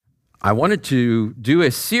I wanted to do a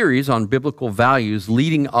series on biblical values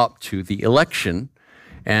leading up to the election,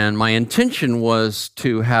 and my intention was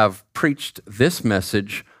to have preached this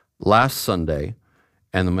message last Sunday,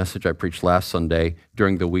 and the message I preached last Sunday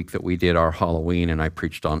during the week that we did our Halloween, and I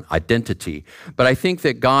preached on identity. But I think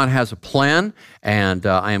that God has a plan, and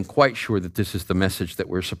I am quite sure that this is the message that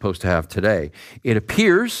we're supposed to have today. It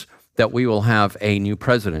appears that we will have a new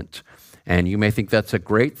president. And you may think that's a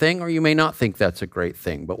great thing, or you may not think that's a great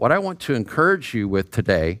thing. But what I want to encourage you with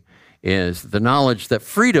today is the knowledge that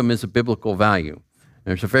freedom is a biblical value.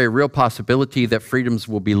 There's a very real possibility that freedoms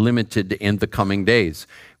will be limited in the coming days.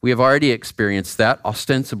 We have already experienced that,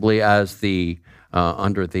 ostensibly as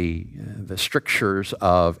under the strictures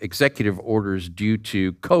of executive orders due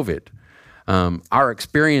to COVID. Our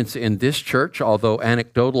experience in this church, although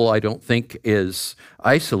anecdotal, I don't think is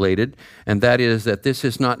isolated, and that is that this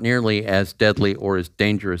is not nearly as deadly or as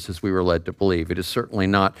dangerous as we were led to believe. It is certainly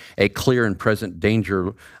not a clear and present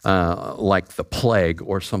danger like the plague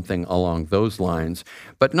or something along those lines.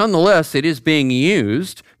 But nonetheless, it is being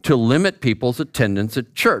used to limit people's attendance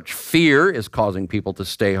at church. Fear is causing people to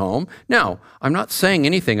stay home. Now, I'm not saying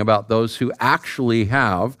anything about those who actually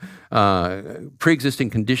have pre-existing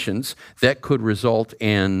conditions that could result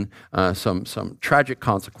in some tragic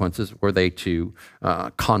consequences were they to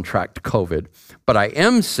contract COVID. But I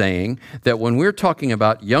am saying that when we're talking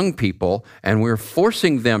about young people and we're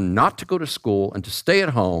forcing them not to go to school and to stay at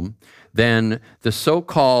home, then the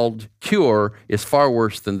so-called cure is far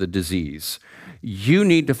worse than the disease. You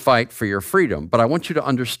need to fight for your freedom. But I want you to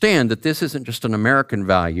understand that this isn't just an American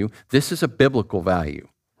value. This is a biblical value,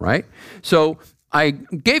 right? So I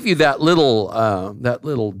gave you that little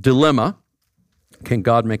dilemma. Can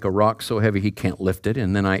God make a rock so heavy he can't lift it?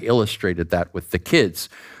 And then I illustrated that with the kids.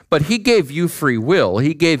 But he gave you free will.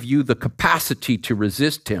 He gave you the capacity to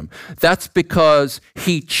resist him. That's because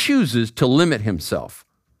he chooses to limit himself.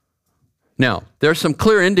 Now, there are some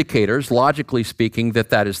clear indicators, logically speaking, that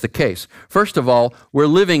that is the case. First of all, we're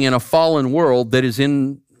living in a fallen world that is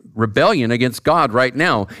in rebellion against God right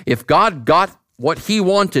now. If God got what he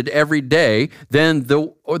wanted every day, then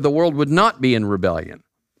the world would not be in rebellion.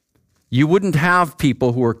 You wouldn't have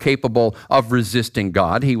people who are capable of resisting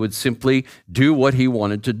God. He would simply do what he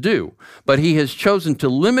wanted to do. But he has chosen to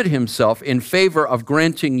limit himself in favor of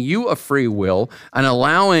granting you a free will and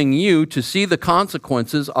allowing you to see the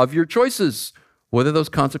consequences of your choices, whether those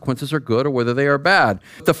consequences are good or whether they are bad.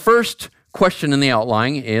 The first question in the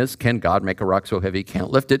outline is, can God make a rock so heavy he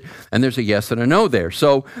can't lift it? And there's a yes and a no there.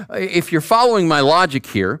 So if you're following my logic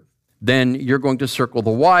here, then you're going to circle the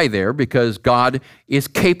why there because God is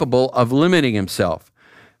capable of limiting himself,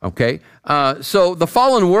 okay? So the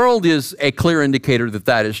fallen world is a clear indicator that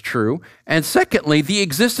that is true. And secondly, the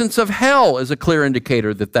existence of hell is a clear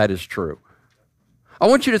indicator that that is true. I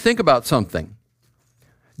want you to think about something.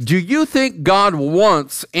 Do you think God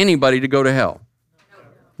wants anybody to go to hell?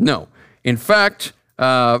 No. In fact,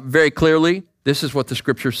 very clearly, this is what the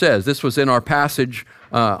scripture says. This was in our passage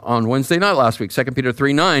on Wednesday night last week, 2 Peter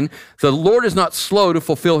 3:9. The Lord is not slow to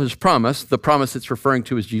fulfill his promise. The promise it's referring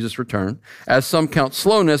to is Jesus' return, as some count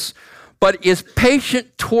slowness, but is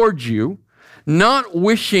patient towards you, not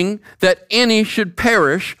wishing that any should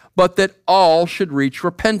perish, but that all should reach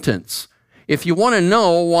repentance. If you want to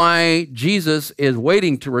know why Jesus is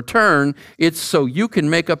waiting to return, it's so you can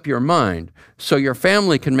make up your mind, so your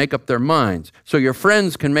family can make up their minds, so your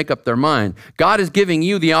friends can make up their mind. God is giving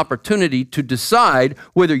you the opportunity to decide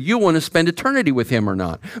whether you want to spend eternity with him or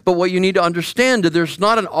not. But what you need to understand is there's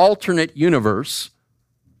not an alternate universe.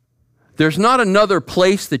 There's not another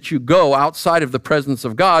place that you go outside of the presence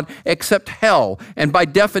of God except hell. And by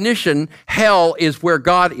definition, hell is where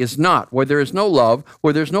God is not, where there is no love,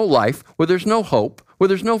 where there's no life, where there's no hope, where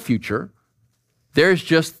there's no future. There's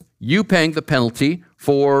just you paying the penalty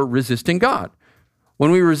for resisting God.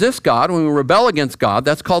 When we resist God, when we rebel against God,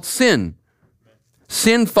 that's called sin.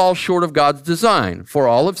 Sin falls short of God's design. For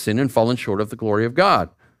all have sinned and fallen short of the glory of God.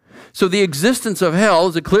 So the existence of hell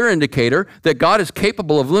is a clear indicator that God is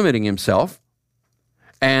capable of limiting himself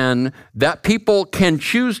and that people can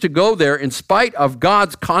choose to go there in spite of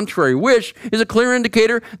God's contrary wish is a clear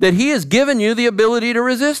indicator that he has given you the ability to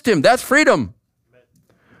resist him. That's freedom.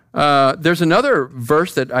 There's another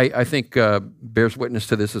verse that I think bears witness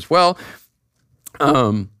to this as well.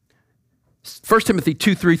 1 Timothy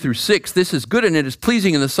 2:3-6, this is good and it is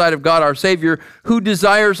pleasing in the sight of God our Savior, who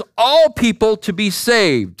desires all people to be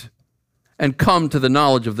saved and come to the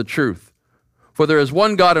knowledge of the truth. For there is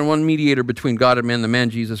one God and one mediator between God and man, the man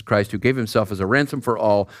Jesus Christ, who gave himself as a ransom for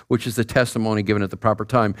all, which is the testimony given at the proper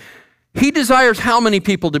time. He desires how many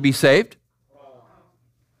people to be saved?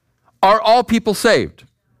 Are all people saved?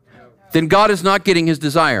 then God is not getting his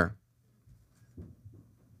desire.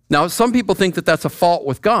 Now, some people think that that's a fault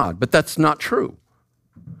with God, but that's not true.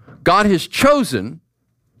 God has chosen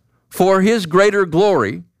for his greater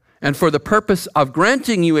glory and for the purpose of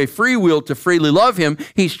granting you a free will to freely love him,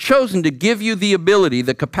 he's chosen to give you the ability,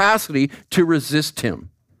 the capacity to resist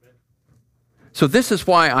him. So this is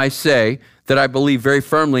why I say that I believe very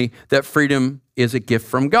firmly that freedom is a gift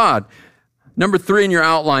from God. Number 3 in your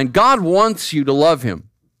outline, God wants you to love him.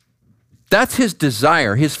 That's his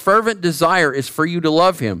desire. His fervent desire is for you to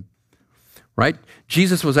love him, right?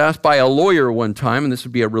 Jesus was asked by a lawyer one time, and this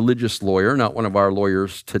would be a religious lawyer, not one of our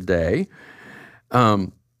lawyers today.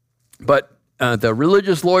 But the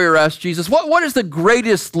religious lawyer asked Jesus, what is the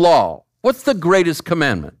greatest law? What's the greatest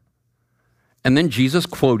commandment? And then Jesus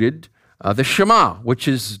quoted the Shema, which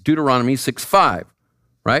is Deuteronomy 6:5,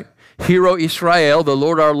 right? Hear, O Israel, the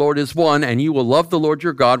Lord our Lord is one, and you will love the Lord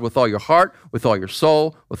your God with all your heart, with all your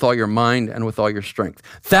soul, with all your mind, and with all your strength.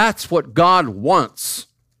 That's what God wants.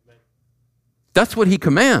 That's what he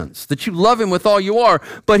commands, that you love him with all you are,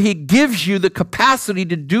 but he gives you the capacity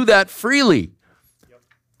to do that freely.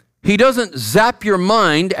 He doesn't zap your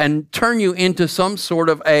mind and turn you into some sort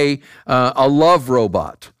of a love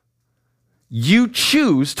robot. You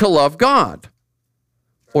choose to love God,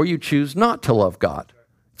 or you choose not to love God.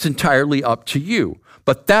 It's entirely up to you.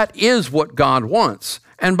 But that is what God wants.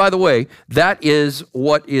 And by the way, that is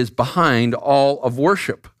what is behind all of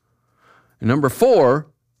worship. And number 4,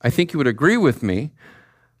 I think you would agree with me,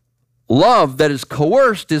 love that is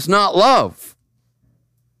coerced is not love.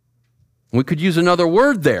 We could use another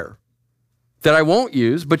word there that I won't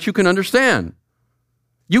use, but you can understand.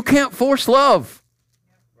 You can't force love.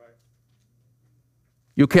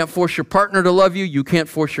 You can't force your partner to love you. You can't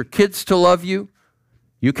force your kids to love you.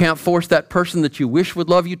 You can't force that person that you wish would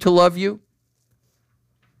love you to love you.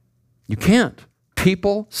 You can't.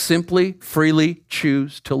 People simply freely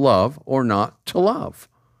choose to love or not to love.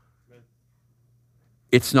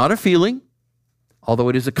 It's not a feeling, although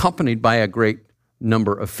it is accompanied by a great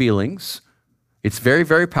number of feelings. It's very,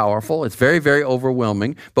 very powerful. It's very, very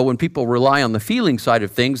overwhelming. But when people rely on the feeling side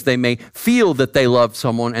of things, they may feel that they love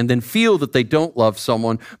someone and then feel that they don't love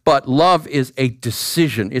someone. But love is a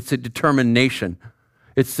decision. It's a determination.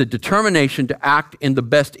 It's the determination to act in the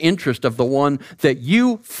best interest of the one that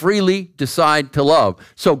you freely decide to love.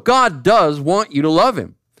 So God does want you to love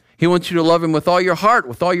him. He wants you to love him with all your heart,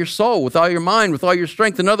 with all your soul, with all your mind, with all your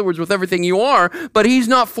strength. In other words, with everything you are. But he's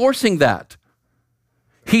not forcing that.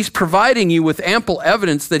 He's providing you with ample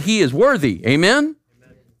evidence that he is worthy. Amen?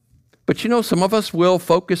 Amen. But you know, some of us will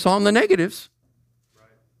focus on the negatives. Right.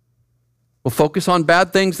 We'll focus on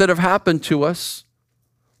bad things that have happened to us.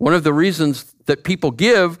 One of the reasons that people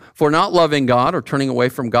give for not loving God or turning away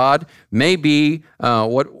from God may be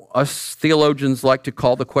what us theologians like to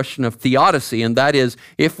call the question of theodicy, and that is,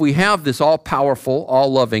 if we have this all-powerful,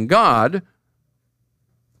 all-loving God,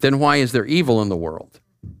 then why is there evil in the world?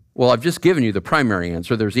 Well, I've just given you the primary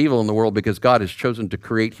answer. There's evil in the world because God has chosen to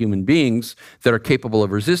create human beings that are capable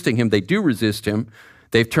of resisting him. They do resist him.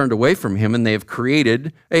 They've turned away from him, and they have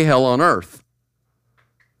created a hell on earth,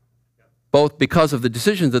 both because of the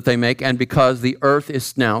decisions that they make and because the earth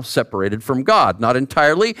is now separated from God. Not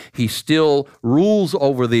entirely. He still rules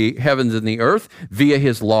over the heavens and the earth via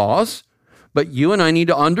his laws. But you and I need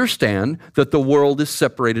to understand that the world is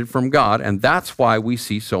separated from God, and that's why we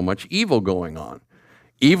see so much evil going on.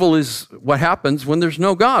 Evil is what happens when there's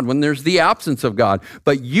no God, when there's the absence of God.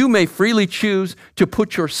 But you may freely choose to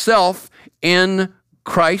put yourself in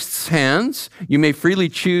Christ's hands. You may freely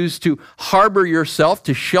choose to harbor yourself,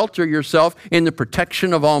 to shelter yourself in the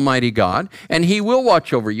protection of Almighty God, and he will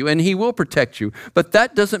watch over you and he will protect you. But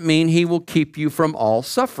that doesn't mean he will keep you from all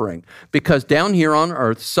suffering, because down here on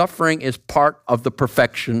earth, suffering is part of the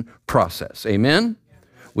perfection process. Amen?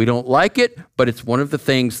 We don't like it, but it's one of the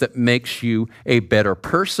things that makes you a better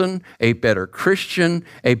person, a better Christian,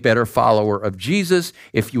 a better follower of Jesus,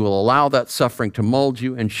 if you will allow that suffering to mold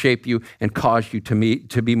you and shape you and cause you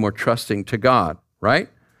to be more trusting to God, right?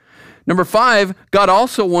 Number 5, God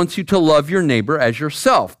also wants you to love your neighbor as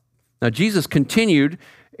yourself. Now, Jesus continued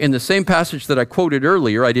in the same passage that I quoted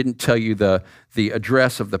earlier. I didn't tell you the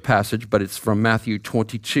address of the passage, but it's from Matthew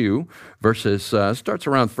 22, starts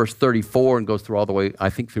around verse 34 and goes through all the way, I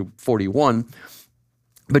think, through 41.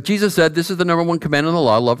 But Jesus said, this is the number 1 command in the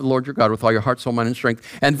law, love the Lord your God with all your heart, soul, mind, and strength.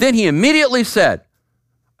 And then he immediately said,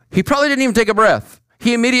 he probably didn't even take a breath.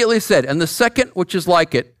 He immediately said, and the second, which is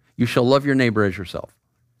like it, you shall love your neighbor as yourself.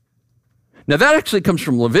 Now that actually comes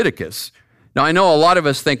from Leviticus. Now, I know a lot of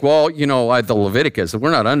us think, well, you know, the Leviticus,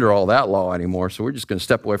 we're not under all that law anymore, so we're just going to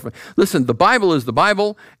step away from it. Listen, the Bible is the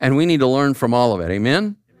Bible, and we need to learn from all of it.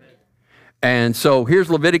 Amen? Amen? And so here's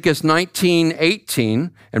Leviticus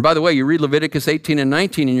 19:18. And by the way, you read Leviticus 18 and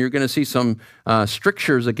 19, and you're going to see some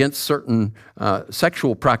strictures against certain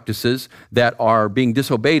sexual practices that are being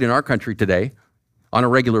disobeyed in our country today on a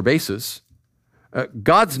regular basis.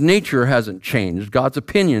 God's nature hasn't changed. God's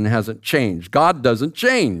opinion hasn't changed. God doesn't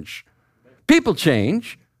change. People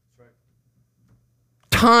change.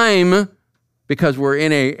 Time, because we're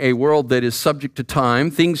in a world that is subject to time,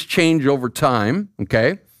 things change over time,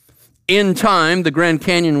 okay? In time, the Grand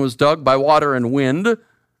Canyon was dug by water and wind,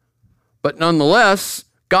 but nonetheless,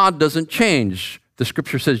 God doesn't change. The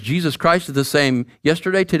scripture says Jesus Christ is the same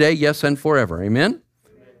yesterday, today, yes, and forever. Amen?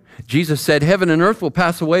 Jesus said, heaven and earth will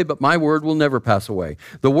pass away, but my word will never pass away.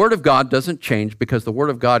 The word of God doesn't change because the word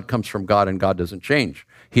of God comes from God and God doesn't change.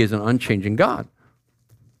 He is an unchanging God.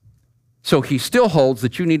 So he still holds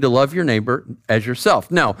that you need to love your neighbor as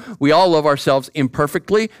yourself. Now, we all love ourselves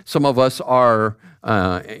imperfectly. Some of us are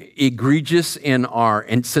egregious in our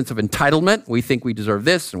sense of entitlement. We think we deserve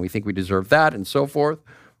this and we think we deserve that and so forth,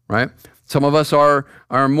 right? Some of us are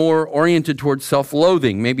more oriented towards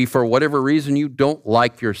self-loathing. Maybe for whatever reason you don't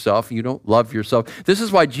like yourself, you don't love yourself. This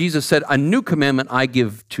is why Jesus said, a new commandment I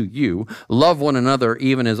give to you, love one another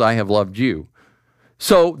even as I have loved you.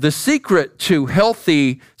 So the secret to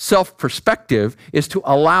healthy self-perspective is to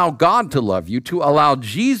allow God to love you, to allow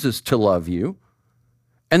Jesus to love you,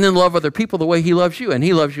 and then love other people the way he loves you, and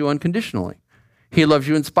he loves you unconditionally. He loves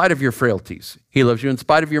you in spite of your frailties. He loves you in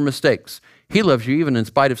spite of your mistakes. He loves you even in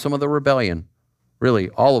spite of some of the rebellion. Really,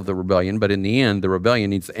 all of the rebellion, but in the end, the rebellion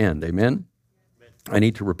needs to end. Amen? I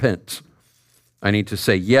need to repent. I need to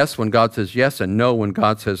say yes when God says yes and no when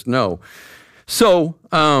God says no. So,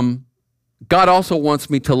 God also wants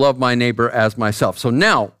me to love my neighbor as myself. So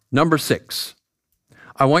now, number 6,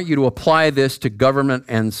 I want you to apply this to government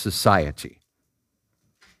and society,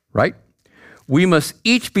 right? We must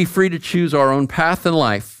each be free to choose our own path in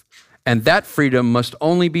life, and that freedom must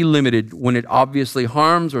only be limited when it obviously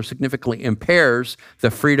harms or significantly impairs the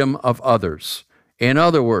freedom of others. In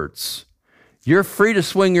other words, you're free to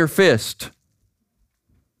swing your fist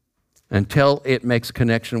until it makes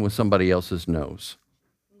connection with somebody else's nose.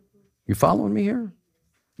 You following me here?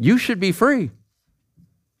 You should be free.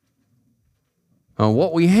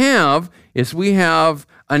 What we have is we have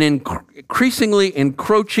an increasingly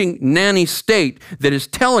encroaching nanny state that is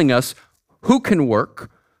telling us who can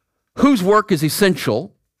work, whose work is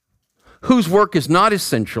essential, whose work is not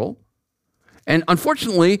essential. And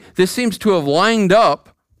unfortunately, this seems to have lined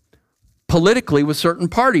up politically with certain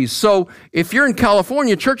parties. So if you're in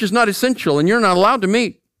California, church is not essential and you're not allowed to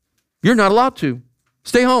meet. You're not allowed to.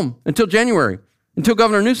 Stay home until January, until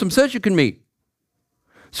Governor Newsom says you can meet.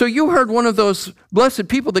 So you heard one of those blessed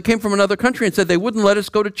people that came from another country and said they wouldn't let us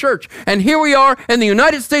go to church. And here we are in the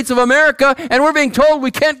United States of America, and we're being told we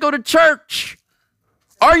can't go to church.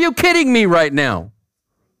 Are you kidding me right now?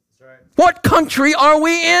 That's right. What country are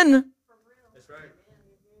we in? That's right.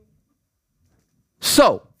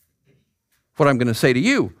 So, what I'm going to say to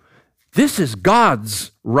you, this is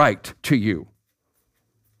God's right to you.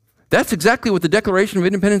 That's exactly what the Declaration of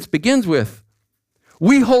Independence begins with.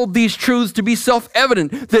 We hold these truths to be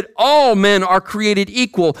self-evident, that all men are created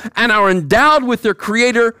equal and are endowed with their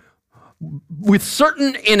Creator with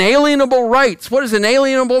certain inalienable rights. What does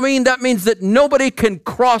inalienable mean? That means that nobody can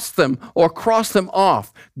cross them or cross them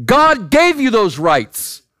off. God gave you those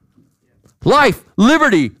rights. Life,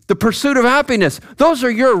 liberty, the pursuit of happiness. Those are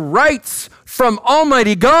your rights from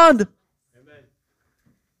Almighty God.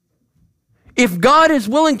 If God is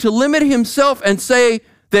willing to limit himself and say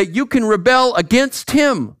that you can rebel against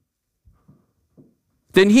him,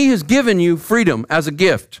 then he has given you freedom as a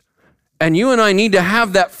gift. And you and I need to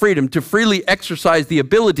have that freedom to freely exercise the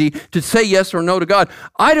ability to say yes or no to God.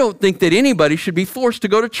 I don't think that anybody should be forced to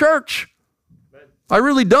go to church. I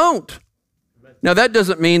really don't. Now, that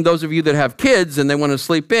doesn't mean those of you that have kids and they want to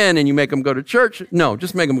sleep in and you make them go to church. No,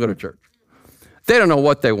 just make them go to church. They don't know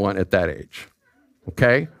what they want at that age,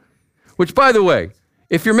 okay? Which, by the way,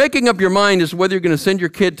 if you're making up your mind as to whether you're going to send your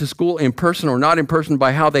kid to school in person or not in person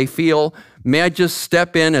by how they feel, may I just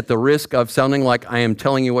step in at the risk of sounding like I am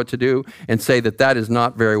telling you what to do and say that that is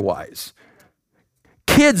not very wise.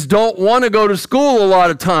 Kids don't want to go to school a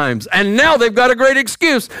lot of times, and now they've got a great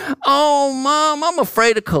excuse. Oh, Mom, I'm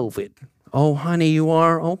afraid of COVID. Oh, honey, you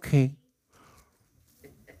are? Okay.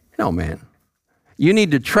 No, man. You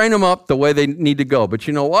need to train them up the way they need to go. But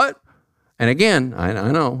you know what? And again,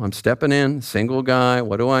 I know, I'm stepping in, single guy,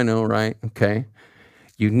 what do I know, right? Okay.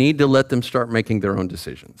 You need to let them start making their own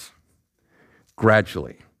decisions.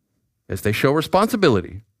 Gradually. As they show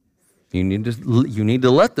responsibility, you need to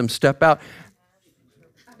let them step out.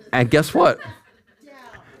 And guess what?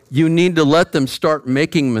 You need to let them start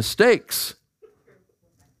making mistakes.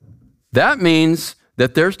 That means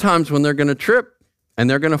that there's times when they're going to trip and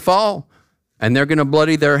they're going to fall and they're going to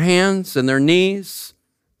bloody their hands and their knees,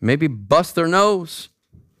 maybe bust their nose.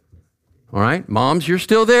 All right? Moms, you're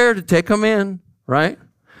still there to take them in, right?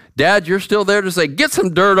 Dad, you're still there to say, get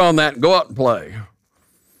some dirt on that and go out and play.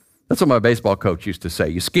 That's what my baseball coach used to say.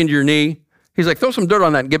 You skinned your knee. He's like, throw some dirt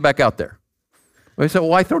on that and get back out there. Well, he said, well,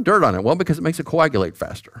 why throw dirt on it? Well, because it makes it coagulate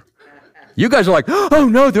faster. You guys are like, oh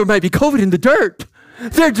no, there might be COVID in the dirt.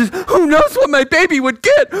 They're just, who knows what my baby would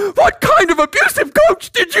get? What kind of abusive coach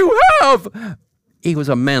did you have? He was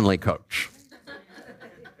a manly coach.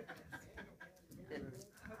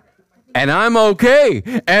 And I'm okay.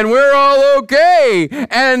 And we're all okay.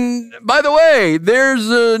 And by the way, there's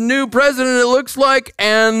a new president, it looks like,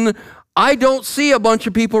 and I don't see a bunch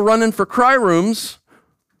of people running for cry rooms.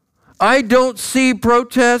 I don't see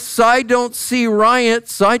protests. I don't see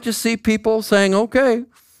riots. I just see people saying, okay,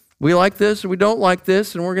 we like this or we don't like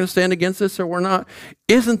this, and we're going to stand against this or we're not.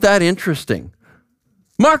 Isn't that interesting?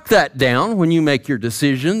 Mark that down when you make your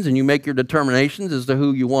decisions and you make your determinations as to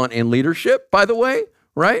who you want in leadership, by the way,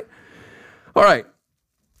 right? All right.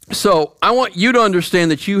 So I want you to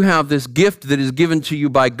understand that you have this gift that is given to you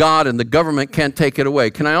by God and the government can't take it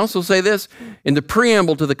away. Can I also say this? In the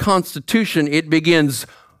preamble to the Constitution, it begins,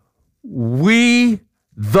 we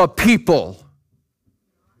the people,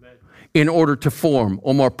 in order to form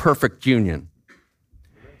a more perfect union.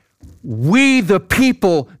 We the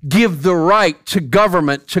people give the right to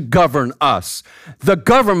government to govern us. The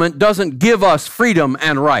government doesn't give us freedom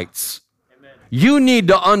and rights. Amen. You need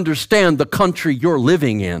to understand the country you're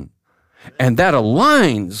living in. And that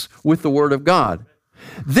aligns with the Word of God.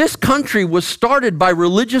 This country was started by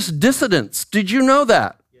religious dissidents. Did you know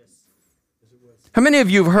that? Yes. How many of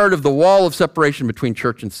you have heard of the wall of separation between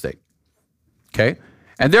church and state? Okay.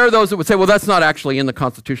 And there are those that would say, well, that's not actually in the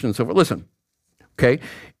Constitution and so forth. Listen, okay?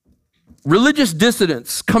 Religious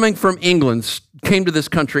dissidents coming from England came to this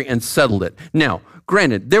country and settled it. Now,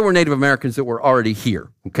 granted, there were Native Americans that were already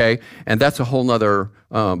here, okay? And that's a whole nother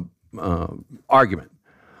argument.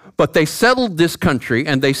 But they settled this country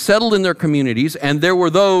and they settled in their communities, and there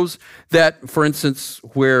were those that, for instance,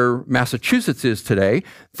 where Massachusetts is today,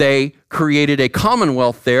 they created a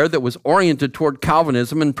commonwealth there that was oriented toward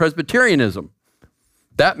Calvinism and Presbyterianism.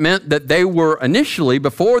 That meant that they were initially,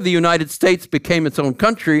 before the United States became its own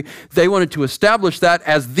country, they wanted to establish that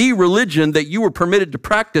as the religion that you were permitted to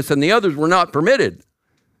practice and the others were not permitted.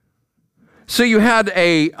 So you had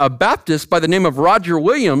a Baptist by the name of Roger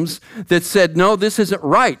Williams that said, no, this isn't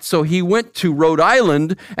right. So he went to Rhode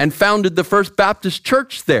Island and founded the First Baptist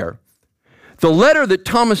Church there. The letter that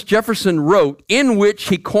Thomas Jefferson wrote, in which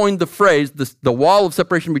he coined the phrase, the wall of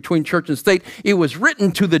separation between church and state, it was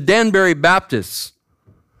written to the Danbury Baptists.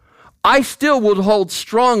 I still would hold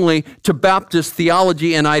strongly to Baptist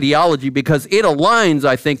theology and ideology because it aligns,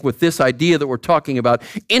 I think, with this idea that we're talking about,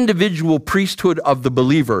 individual priesthood of the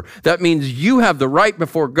believer. That means you have the right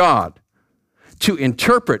before God to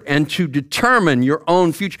interpret and to determine your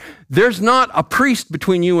own future. There's not a priest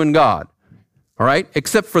between you and God, all right,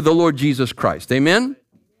 except for the Lord Jesus Christ. Amen?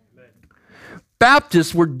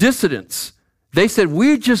 Baptists were dissidents. They said,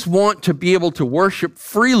 we just want to be able to worship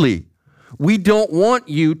freely. We don't want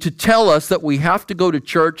you to tell us that we have to go to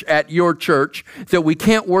church at your church, that we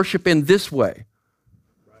can't worship in this way.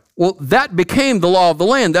 Well, that became the law of the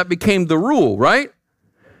land. That became the rule, right?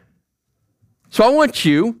 So I want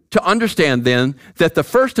you to understand then that the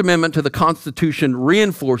First Amendment to the Constitution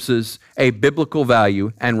reinforces a biblical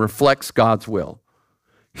value and reflects God's will.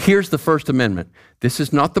 Here's the First Amendment. This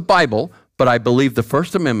is not the Bible, but I believe the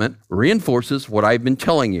First Amendment reinforces what I've been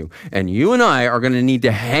telling you. And you and I are going to need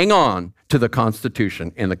to hang on to the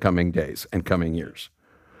Constitution in the coming days and coming years.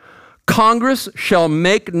 Congress shall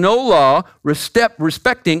make no law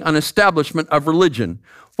respecting an establishment of religion.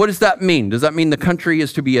 What does that mean? Does that mean the country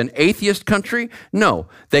is to be an atheist country? No.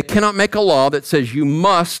 They cannot make a law that says you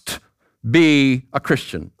must be a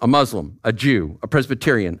Christian, a Muslim, a Jew, a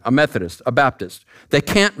Presbyterian, a Methodist, a Baptist. They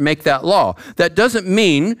can't make that law. That doesn't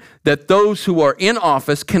mean that those who are in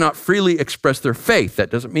office cannot freely express their faith.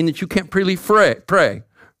 That doesn't mean that you can't freely pray.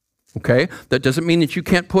 Okay? That doesn't mean that you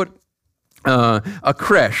can't put a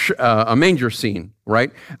creche, a manger scene,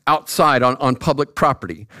 right, outside on public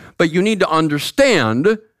property. But you need to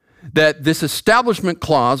understand that this establishment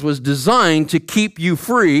clause was designed to keep you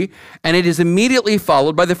free, and it is immediately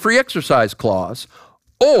followed by the free exercise clause.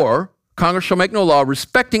 Or, Congress shall make no law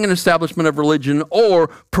respecting an establishment of religion or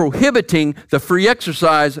prohibiting the free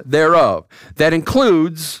exercise thereof. That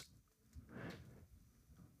includes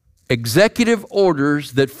executive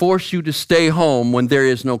orders that force you to stay home when there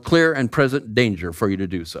is no clear and present danger for you to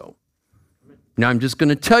do so. Now, I'm just going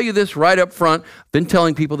to tell you this right up front. I've been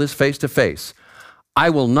telling people this face to face. I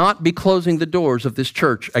will not be closing the doors of this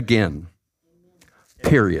church again.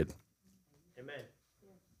 Period. Amen.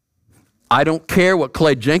 I don't care what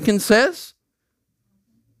Clay Jenkins says.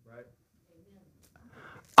 Right.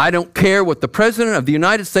 I don't care what the President of the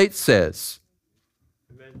United States says.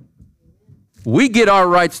 Amen. We get our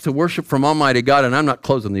rights to worship from Almighty God, and I'm not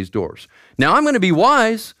closing these doors. Now, I'm going to be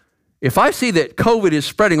wise. If I see that COVID is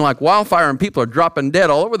spreading like wildfire and people are dropping dead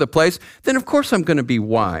all over the place, then of course I'm going to be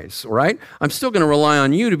wise, right? I'm still going to rely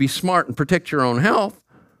on you to be smart and protect your own health.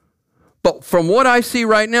 But from what I see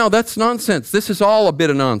right now, that's nonsense. This is all a bit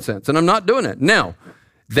of nonsense, and I'm not doing it. Now,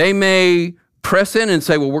 they may press in and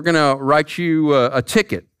say, well, we're going to write you a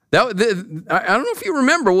ticket. I don't know if you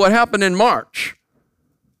remember what happened in March,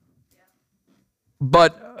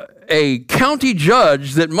 but a county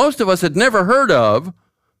judge that most of us had never heard of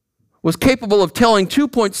was capable of telling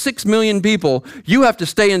 2.6 million people, you have to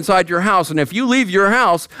stay inside your house, and if you leave your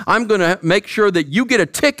house, I'm going to make sure that you get a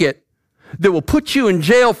ticket that will put you in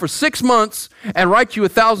jail for 6 months and write you a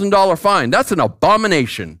 $1,000 fine. That's an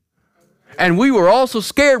abomination. And we were all so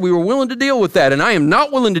scared, we were willing to deal with that, and I am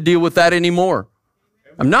not willing to deal with that anymore.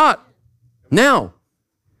 I'm not. Now,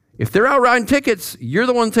 if they're out writing tickets, you're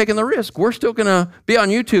the one taking the risk. We're still going to be on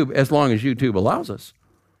YouTube as long as YouTube allows us.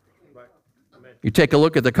 You take a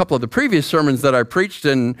look at a couple of the previous sermons that I preached,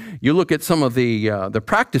 and you look at some of the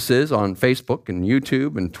practices on Facebook and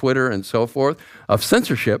YouTube and Twitter and so forth of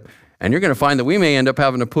censorship, and you're going to find that we may end up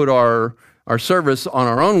having to put our service on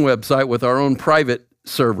our own website with our own private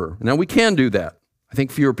server. Now, we can do that. I think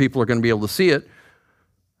fewer people are going to be able to see it.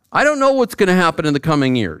 I don't know what's going to happen in the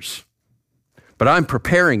coming years, but I'm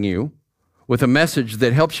preparing you with a message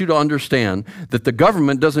that helps you to understand that the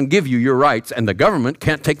government doesn't give you your rights, and the government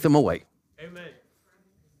can't take them away.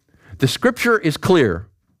 The scripture is clear.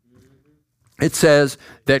 It says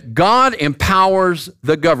that God empowers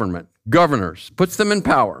the governors, puts them in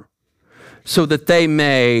power, so that they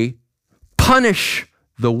may punish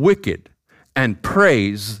the wicked and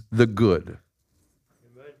praise the good.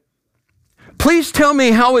 Amen. Please tell me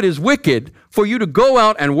how it is wicked for you to go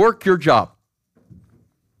out and work your job.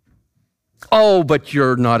 Oh, but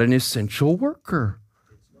you're not an essential worker.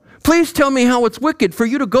 Please tell me how it's wicked for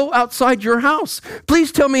you to go outside your house.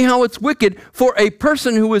 Please tell me how it's wicked for a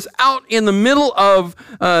person who is out in the middle of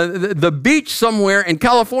the beach somewhere in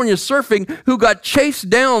California surfing who got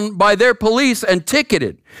chased down by their police and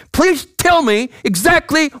ticketed. Please tell me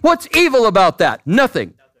exactly what's evil about that.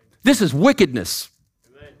 Nothing. This is wickedness.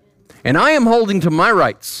 And I am holding to my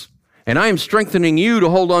rights, and I am strengthening you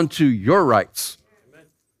to hold on to your rights.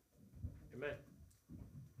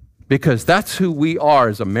 Because that's who we are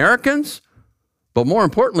as Americans, but more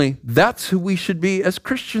importantly, that's who we should be as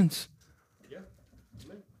Christians. Yeah.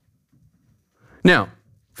 Now,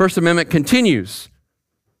 First Amendment continues.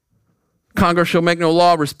 Congress shall make no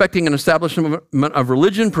law respecting an establishment of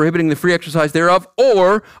religion, prohibiting the free exercise thereof,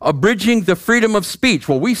 or abridging the freedom of speech.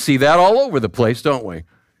 Well, we see that all over the place, don't we?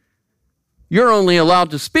 You're only allowed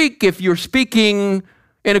to speak if you're speaking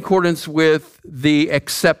in accordance with the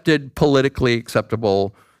accepted, politically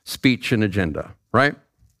acceptable speech and agenda, right?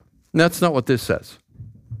 And that's not what this says.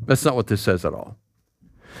 That's not what this says at all.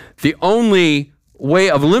 The only way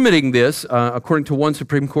of limiting this, according to one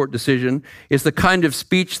Supreme Court decision, is the kind of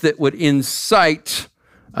speech that would incite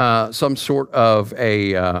some sort of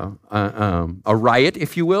a riot,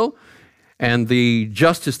 if you will. And the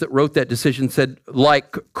justice that wrote that decision said,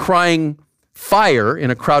 like crying fire in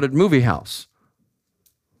a crowded movie house.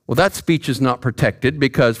 Well, that speech is not protected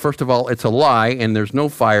because, first of all, it's a lie and there's no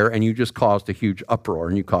fire and you just caused a huge uproar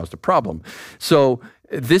and you caused a problem. So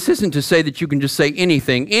this isn't to say that you can just say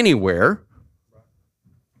anything anywhere,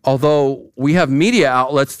 although we have media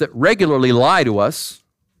outlets that regularly lie to us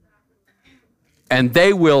and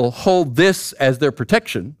they will hold this as their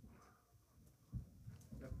protection.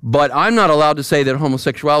 But I'm not allowed to say that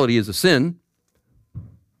homosexuality is a sin.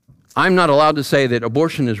 I'm not allowed to say that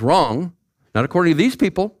abortion is wrong, not according to these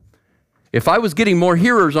people. If I was getting more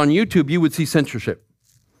hearers on YouTube, you would see censorship.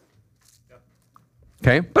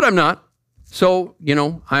 Okay? But I'm not. So, you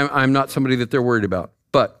know, I'm not somebody that they're worried about.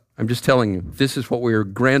 But I'm just telling you, this is what we are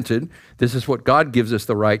granted. This is what God gives us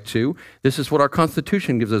the right to. This is what our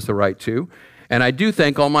Constitution gives us the right to. And I do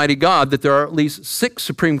thank Almighty God that there are at least 6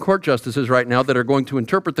 Supreme Court justices right now that are going to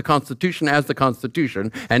interpret the Constitution as the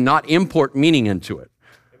Constitution and not import meaning into it.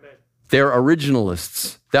 Amen. They're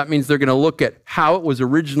originalists. That means they're going to look at how it was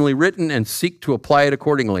originally written and seek to apply it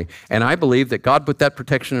accordingly. And I believe that God put that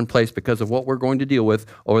protection in place because of what we're going to deal with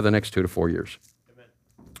over the next 2 to 4 years. Amen.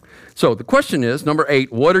 So the question is, number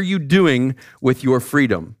 8, what are you doing with your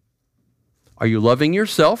freedom? Are you loving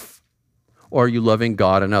yourself or are you loving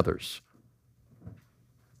God and others?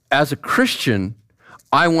 As a Christian,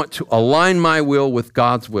 I want to align my will with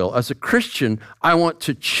God's will. As a Christian, I want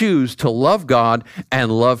to choose to love God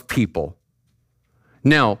and love people.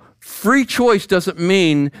 Now, free choice doesn't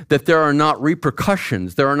mean that there are not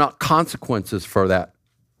repercussions, there are not consequences for that,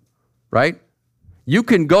 right? You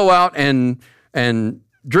can go out and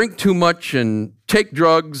drink too much and take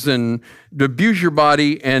drugs and abuse your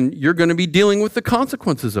body, and you're going to be dealing with the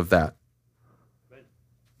consequences of that.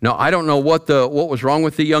 Now, I don't know what was wrong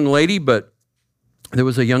with the young lady, but there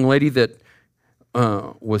was a young lady that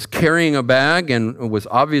was carrying a bag and was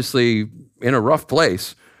obviously in a rough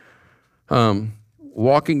place.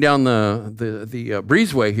 Walking down the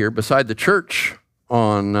breezeway here beside the church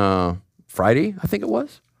on Friday, I think it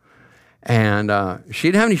was, and she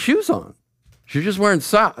didn't have any shoes on. She was just wearing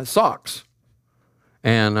socks.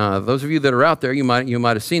 And those of you that are out there, you might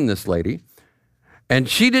have seen this lady. And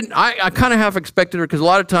she didn't. I kind of half expected her because a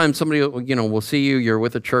lot of times somebody will see you're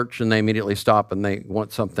with a church and they immediately stop and they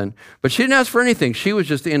want something. But she didn't ask for anything. She was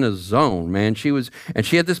just in a zone, man. And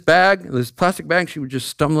she had this bag, this plastic bag. She was just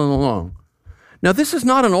stumbling along. Now, this is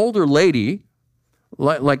not an older lady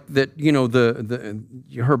like that,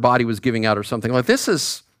 her body was giving out or something. Like this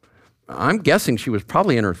is, I'm guessing she was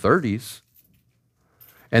probably in her 30s.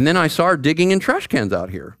 And then I saw her digging in trash cans out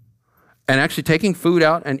here and actually taking food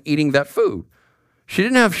out and eating that food. She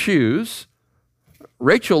didn't have shoes.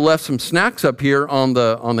 Rachel left some snacks up here on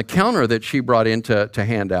the counter that she brought in to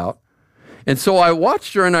hand out. And so I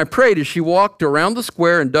watched her and I prayed as she walked around the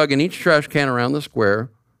square and dug in each trash can around the square.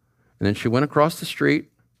 And then she went across the street,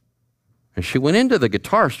 and she went into the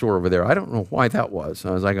guitar store over there. I don't know why that was. I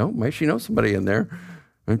was like, oh, maybe she knows somebody in there.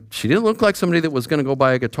 And she didn't look like somebody that was going to go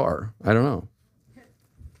buy a guitar. I don't know.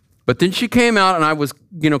 But then she came out, and I was,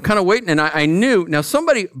 kind of waiting, and I knew. Now,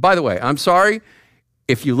 somebody, by the way, I'm sorry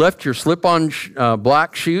if you left your slip-on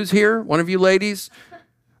black shoes here, one of you ladies,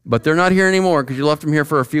 but they're not here anymore because you left them here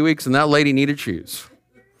for a few weeks, and that lady needed shoes.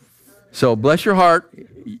 So bless your heart.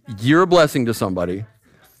 You're a blessing to somebody.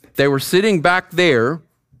 They were sitting back there,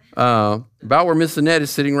 about where Miss Annette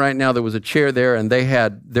is sitting right now. There was a chair there, and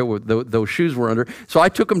those shoes were under. So I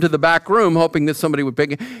took them to the back room, hoping that somebody would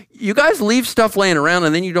pick it. You guys leave stuff laying around,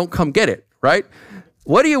 and then you don't come get it, right?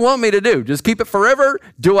 What do you want me to do? Just keep it forever?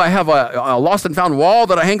 Do I have a lost and found wall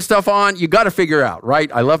that I hang stuff on? You got to figure out,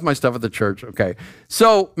 right? I left my stuff at the church. Okay.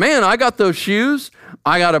 So, man, I got those shoes.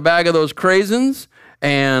 I got a bag of those craisins,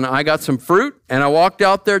 and I got some fruit, and I walked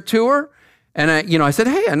out there to her. And I said,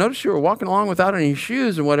 hey, I noticed you were walking along without any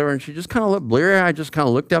shoes and whatever. And she just kind of looked bleary-eyed, just kind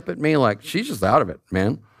of looked up at me like, she's just out of it,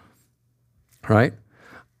 man. Right?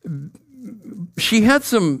 She had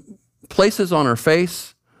some places on her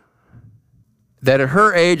face that at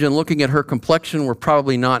her age and looking at her complexion were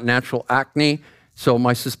probably not natural acne. So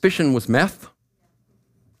my suspicion was meth.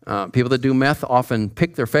 People that do meth often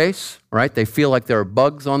pick their face, right? They feel like there are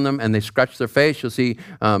bugs on them and they scratch their face. You'll see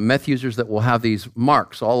meth users that will have these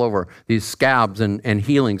marks all over, these scabs and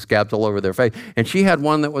healing scabs all over their face. And she had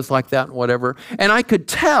one that was like that and whatever. And I could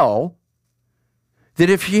tell that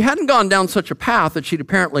if she hadn't gone down such a path that she'd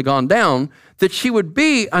apparently gone down, that she would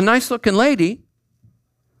be a nice-looking lady,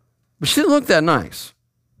 but she didn't look that nice.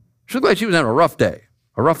 She looked like she was having a rough day,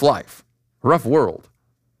 a rough life, a rough world.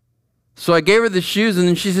 So I gave her the shoes, and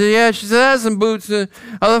then she said, yeah, she said, I have some boots. I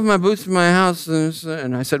left my boots in my house.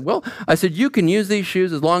 And I said, you can use these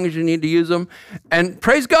shoes as long as you need to use them. And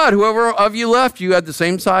praise God, whoever of you left, you had the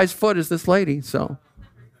same size foot as this lady. So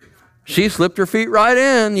she slipped her feet right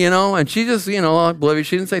in, and she just, oblivious.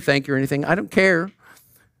 She didn't say thank you or anything. I don't care.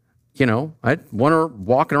 I want her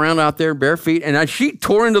walking around out there bare feet, and she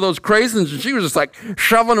tore into those craisins, and she was just like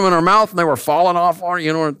shoving them in her mouth, and they were falling off on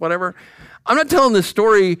her, or whatever. I'm not telling this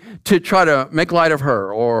story to try to make light of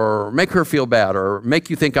her or make her feel bad or make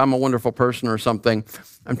you think I'm a wonderful person or something.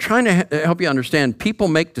 I'm trying to help you understand people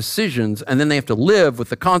make decisions and then they have to live with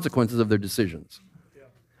the consequences of their decisions. Yeah.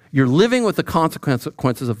 You're living with the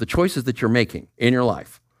consequences of the choices that you're making in your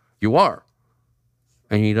life. You are.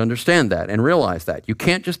 And you need to understand that and realize that. You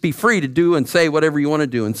can't just be free to do and say whatever you want to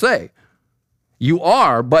do and say. You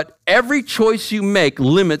are, but every choice you make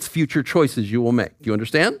limits future choices you will make. Do you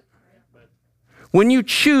understand? When you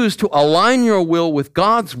choose to align your will with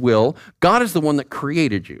God's will, God is the one that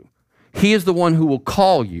created you. He is the one who will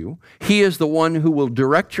call you. He is the one who will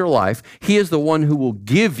direct your life. He is the one who will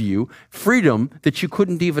give you freedom that you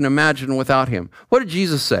couldn't even imagine without him. What did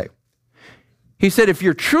Jesus say? He said, if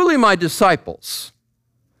you're truly my disciples,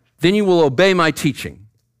 then you will obey my teaching.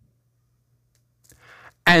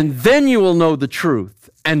 And then you will know the truth,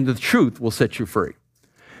 and the truth will set you free.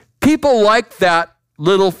 People like that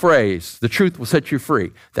little phrase, the truth will set you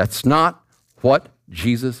free. That's not what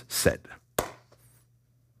Jesus said.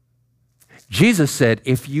 Jesus said,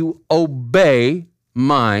 if you obey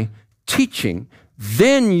my teaching,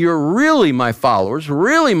 then you're really my followers,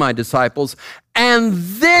 really my disciples, and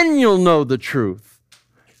then you'll know the truth,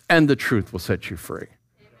 and the truth will set you free.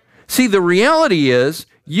 See, the reality is,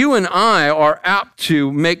 you and I are apt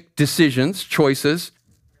to make decisions, choices.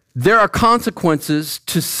 There are consequences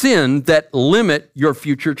to sin that limit your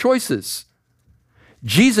future choices.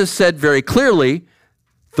 Jesus said very clearly,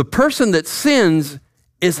 the person that sins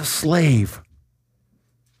is a slave.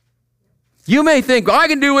 You may think, I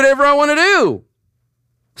can do whatever I want to do.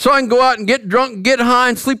 So I can go out and get drunk, get high,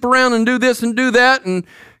 and sleep around and do this and do that and,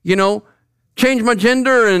 change my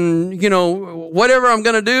gender and, whatever I'm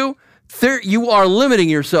going to do. You are limiting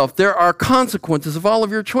yourself. There are consequences of all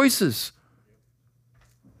of your choices.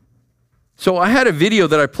 So I had a video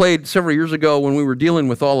that I played several years ago when we were dealing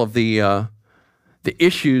with all of the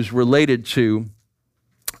issues related to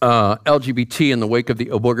LGBT in the wake of the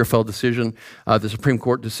Obergefell decision, the Supreme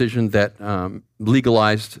Court decision that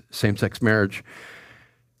legalized same-sex marriage.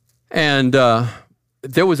 And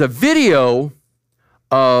there was a video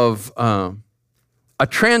of a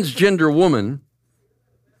transgender woman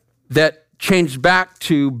that changed back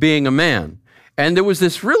to being a man. And there was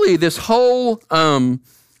this whole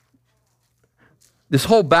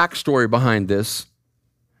backstory behind this.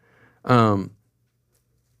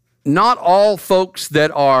 Not all folks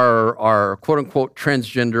that are quote-unquote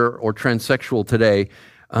transgender or transsexual today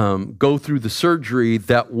go through the surgery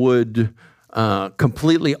that would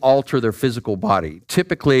completely alter their physical body.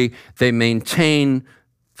 Typically, they maintain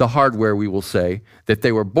the hardware, we will say, that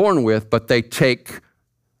they were born with, but they take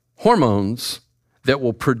hormones that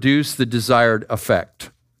will produce the desired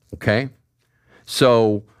effect, okay?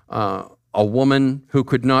 So a woman who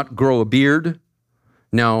could not grow a beard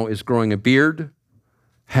now is growing a beard,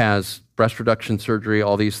 has breast reduction surgery,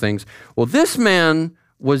 all these things. Well, this man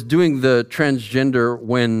was doing the transgender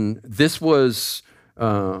when this was,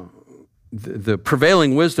 the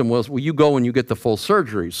prevailing wisdom was, well, you go and you get the full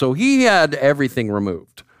surgery. So he had everything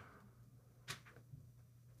removed.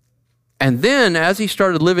 And then as he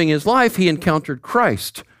started living his life, he encountered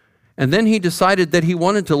Christ. And then he decided that he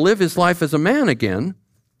wanted to live his life as a man again,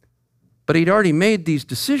 but he'd already made these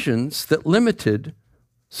decisions that limited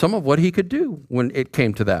some of what he could do when it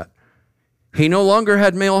came to that. He no longer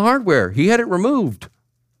had male hardware. He had it removed.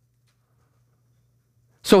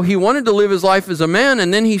 So he wanted to live his life as a man,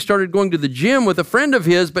 and then he started going to the gym with a friend of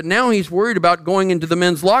his, but now he's worried about going into the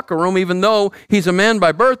men's locker room, even though he's a man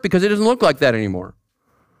by birth, because he doesn't look like that anymore.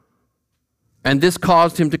 And this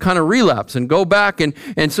caused him to kind of relapse and go back, and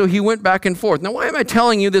so he went back and forth. Now, why am I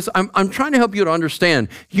telling you this? I'm trying to help you to understand.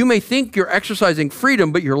 You may think you're exercising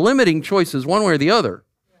freedom, but you're limiting choices one way or the other.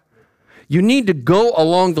 You need to go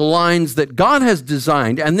along the lines that God has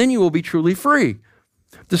designed, and then you will be truly free.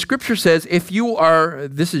 The scripture says, if you are,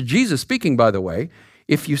 this is Jesus speaking, by the way,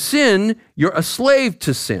 if you sin, you're a slave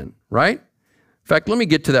to sin, right? In fact, let me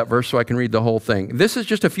get to that verse so I can read the whole thing. This is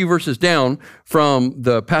just a few verses down from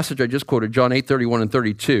the passage I just quoted, John 8:31 and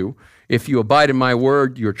 32. If you abide in my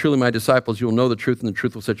word, you are truly my disciples, you will know the truth, and the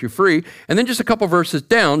truth will set you free. And then just a couple verses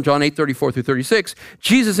down, John 8:34 through 36,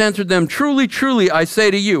 Jesus answered them, truly, truly, I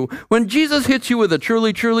say to you. When Jesus hits you with a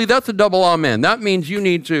truly, truly, that's a double amen. That means you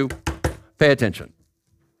need to pay attention.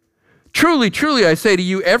 Truly, truly, I say to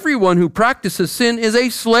you, everyone who practices sin is a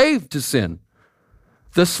slave to sin.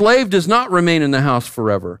 The slave does not remain in the house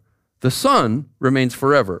forever. The Son remains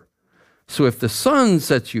forever. So if the Son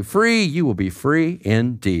sets you free, you will be free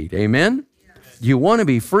indeed. Amen? Yes. You want to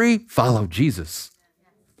be free? Follow Jesus.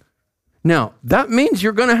 Now, that means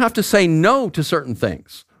you're going to have to say no to certain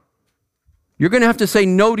things. You're going to have to say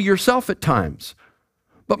no to yourself at times.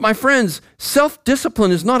 But my friends,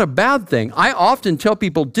 self-discipline is not a bad thing. I often tell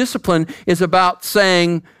people discipline is about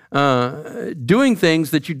saying, doing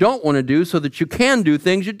things that you don't want to do so that you can do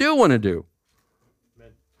things you do want to do.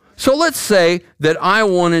 Amen. So let's say that I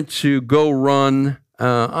wanted to go run,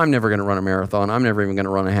 I'm never going to run a marathon. I'm never even going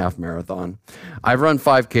to run a half marathon. I've run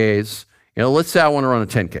 5Ks. Let's say I want to run a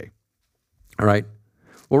 10K. All right.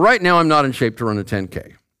 Well, right now I'm not in shape to run a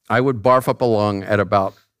 10K. I would barf up along at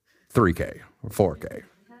about 3K or 4K.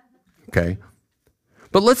 Okay.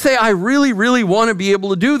 But let's say I really, really want to be able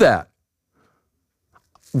to do that.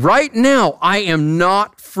 Right now, I am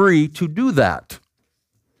not free to do that.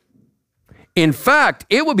 In fact,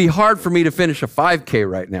 it would be hard for me to finish a 5K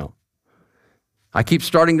right now. I keep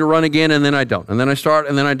starting to run again, and then I don't. And then I start,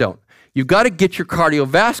 and then I don't. You've got to get your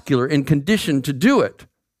cardiovascular in condition to do it.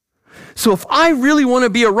 So if I really want to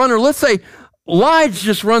be a runner, let's say Lige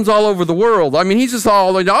just runs all over the world. I mean, he's just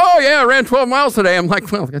all like, oh yeah, I ran 12 miles today. I'm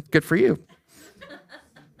like, well, that's good for you.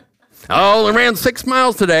 Oh, I ran 6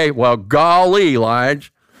 miles today. Well, golly,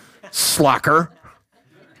 Lige, slacker.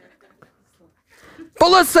 But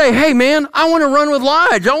let's say, hey man, I want to run with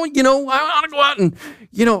Lige. I want to go out and,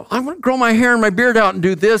 I want to grow my hair and my beard out and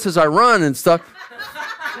do this as I run and stuff.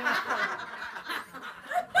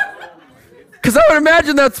 Because I would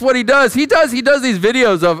imagine that's what he does. He does these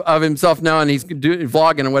videos of himself now, and he's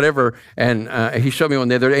vlogging and whatever. And he showed me one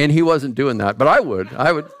the other day, and he wasn't doing that. But I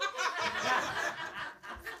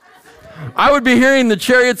would be hearing the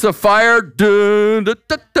chariots of fire, dun, dun,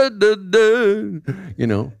 dun, dun, dun,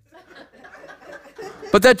 dun,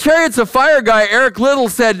 But that chariots of fire guy, Eric Little,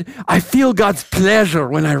 said, I feel God's pleasure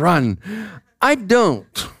when I run. I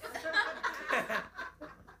don't.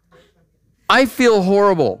 I feel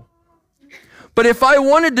horrible. But if I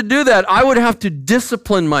wanted to do that, I would have to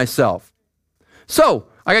discipline myself. So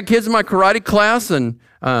I got kids in my karate class, and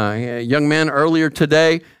a young man earlier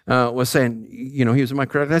today was saying, he was in my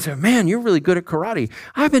karate class. I said, man, you're really good at karate.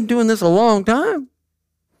 I've been doing this a long time,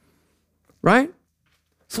 right?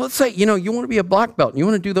 So let's say, you want to be a black belt, and you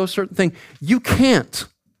want to do those certain things. You can't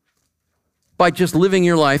by just living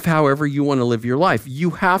your life however you want to live your life.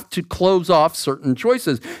 You have to close off certain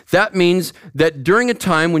choices. That means that during a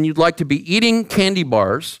time when you'd like to be eating candy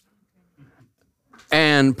bars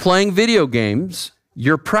and playing video games,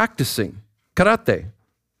 you're practicing karate.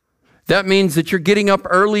 That means that you're getting up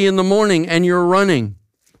early in the morning and you're running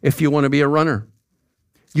if you want to be a runner.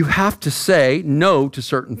 You have to say no to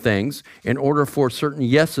certain things in order for certain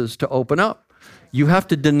yeses to open up. You have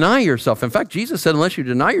to deny yourself. In fact, Jesus said, unless you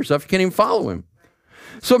deny yourself, you can't even follow him.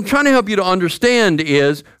 So I'm trying to help you to understand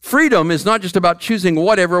is freedom is not just about choosing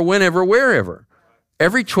whatever, whenever, wherever.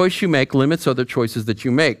 Every choice you make limits other choices that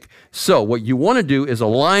you make. So what you want to do is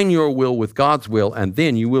align your will with God's will, and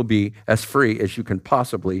then you will be as free as you can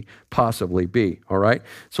possibly be. All right?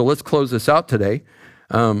 So let's close this out today.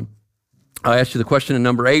 I asked you the question in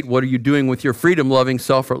number 8, what are you doing with your freedom, loving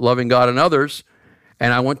self or loving God and others?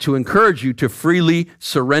 And I want to encourage you to freely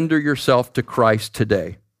surrender yourself to Christ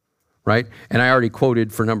today, right? And I already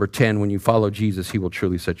quoted for number 10, when you follow Jesus, he will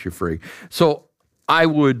truly set you free. So I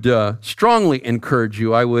would strongly encourage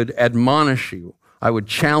you, I would admonish you, I would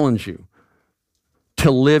challenge you to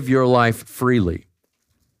live your life freely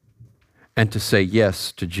and to say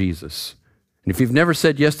yes to Jesus. And if you've never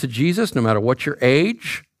said yes to Jesus, no matter what your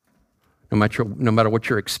age, no matter what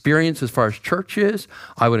your experience as far as church is,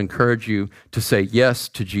 I would encourage you to say yes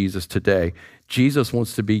to Jesus today. Jesus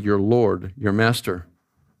wants to be your Lord, your master.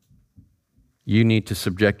 You need to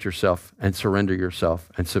subject yourself and surrender yourself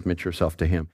and submit yourself to him.